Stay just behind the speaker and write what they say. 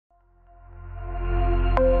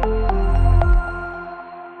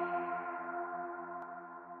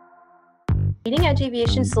Leading Edge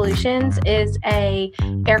Aviation Solutions is a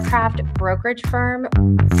aircraft brokerage firm.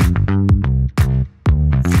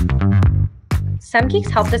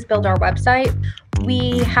 Semgeeks helped us build our website.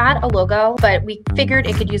 We had a logo, but we figured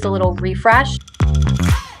it could use a little refresh.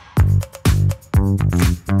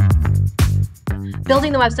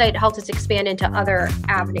 Building the website helped us expand into other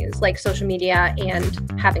avenues like social media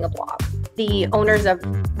and having a blog. The owners of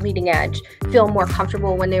Leading Edge feel more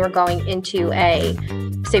comfortable when they were going into a,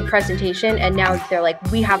 say, presentation, and now they're like,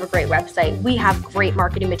 we have a great website, we have great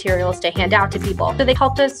marketing materials to hand out to people. So they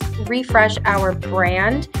helped us refresh our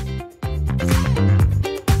brand.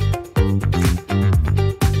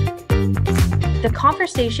 The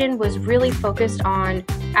conversation was really focused on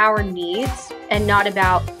our needs and not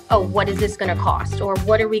about, oh, what is this going to cost or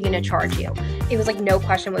what are we going to charge you? It was like no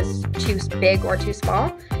question was too big or too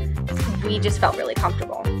small. We just felt really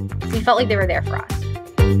comfortable. We felt like they were there for us.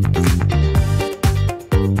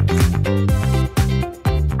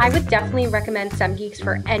 I would definitely recommend Semgeeks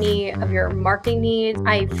for any of your marketing needs.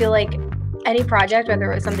 I feel like any project,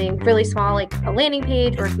 whether it was something really small like a landing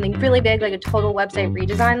page or something really big like a total website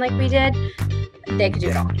redesign like we did, they could do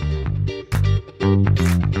it all.